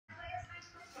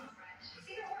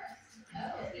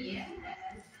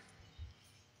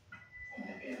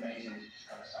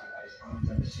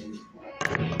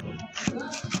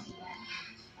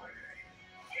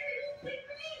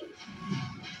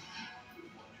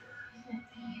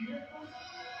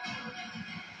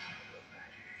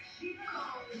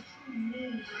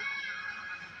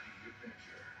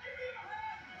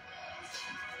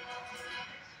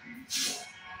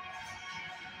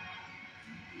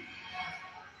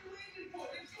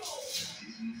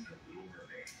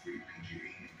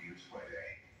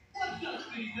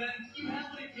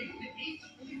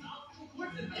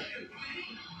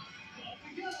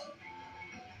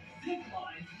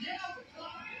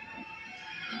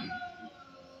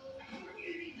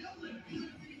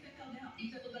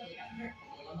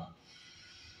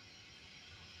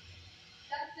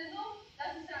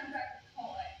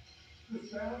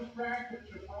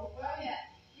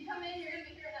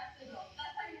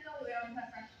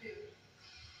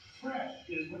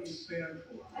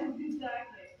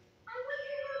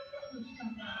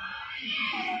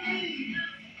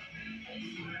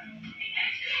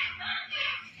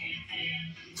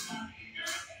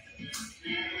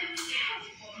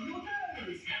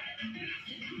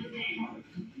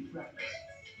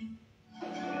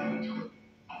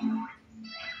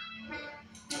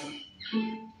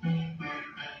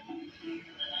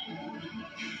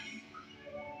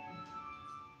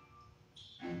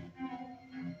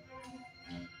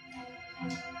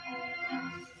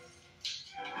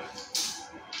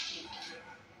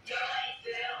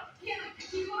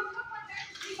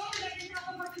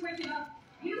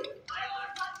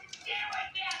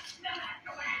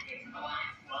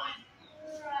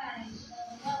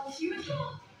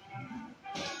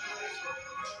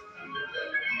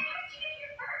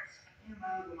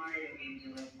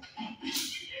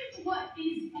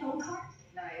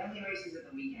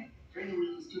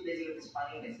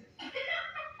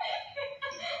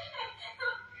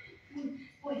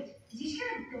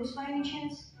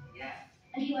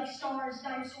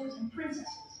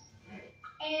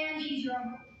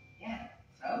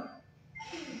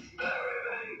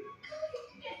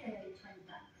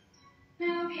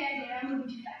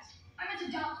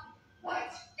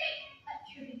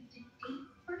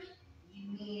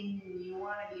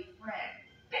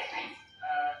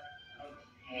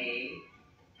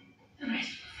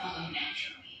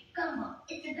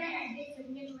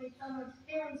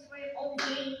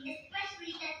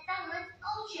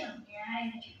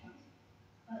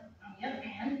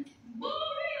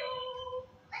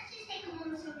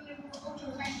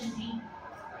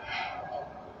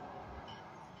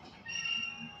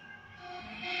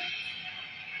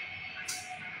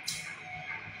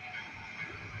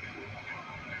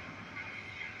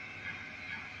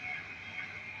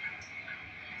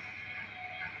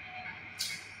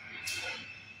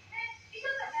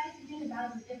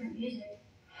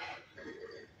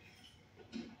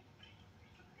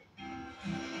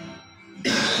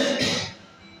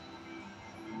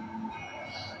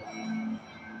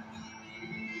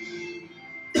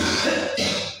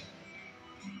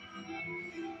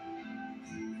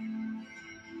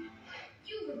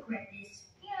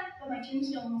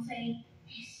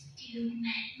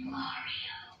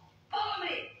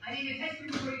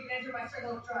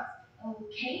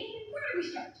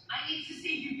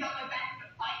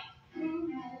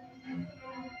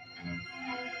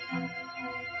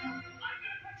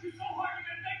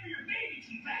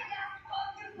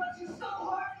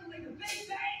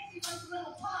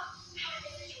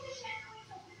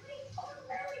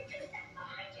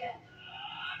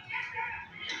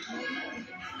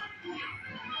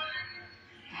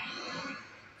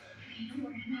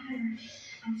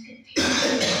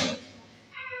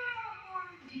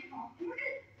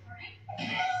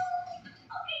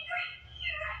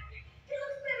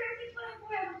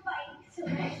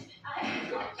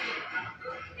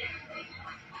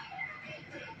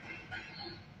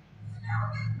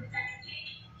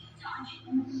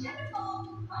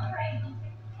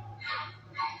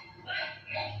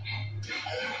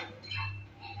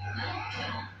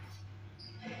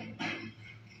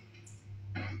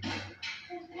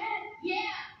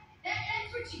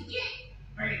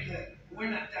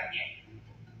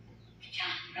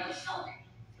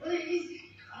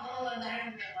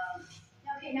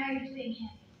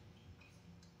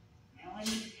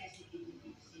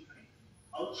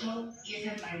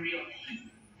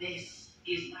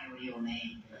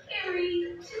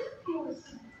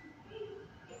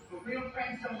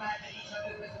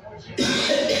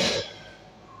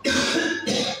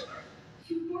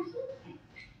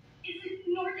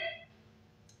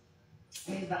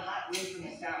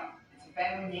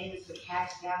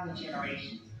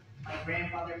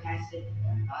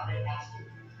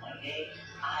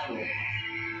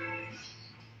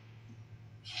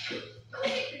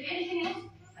Anything else?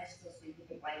 I still sleep with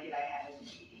the blanket I had as a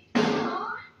baby.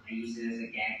 Aww. I use it as a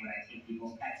gag when I take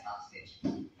people's pets hostage.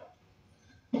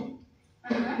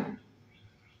 Uh-huh.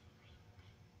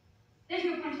 There's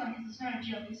no punchline because it's not a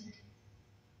joke, is it?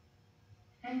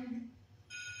 Why did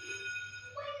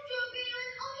Joe agree on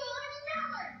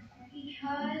 $100?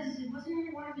 Because it wasn't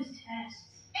in one of his tests.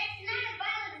 That's not a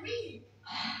valid reason.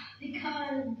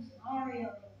 Because Mario.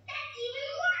 That's even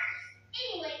worse.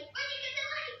 Anyway, where'd you get the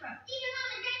money from? Even Mom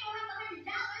and Dad don't have $100.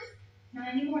 Not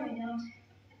anymore, they don't.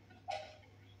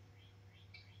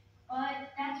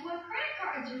 But that's what credit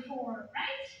cards are for,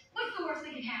 right? What's the worst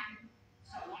that could happen?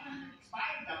 So 100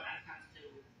 expired though, that comes to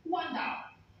 $1.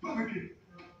 Bucket.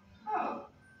 Oh,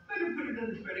 better put it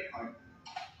on the credit card.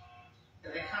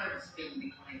 The card's been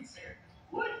declined, sir.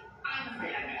 What? I'm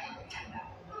afraid I mentioned $10.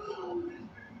 Oh, this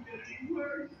couldn't get any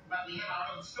worse. But we have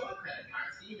our own store credit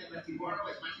card scheme that lets you borrow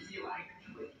as much as you like,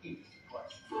 with interest, of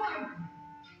course. Fine.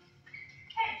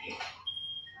 Thank you.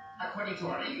 According to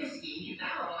our interest scheme, you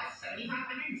now owe us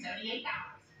 $7,578.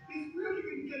 This really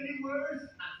couldn't get any worse.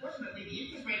 Unfortunately, the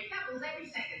interest rate doubles every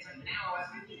second, so you now owe us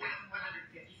 $50,156.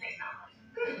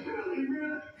 This really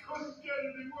couldn't get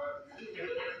any worse.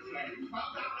 $30,212, $7,624,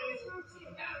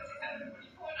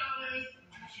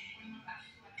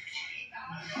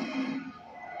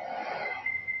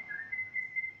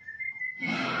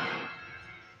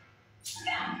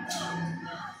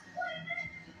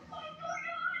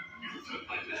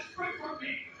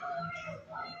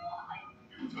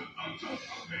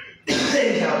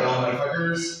 Hey, count it all,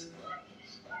 motherfuckers.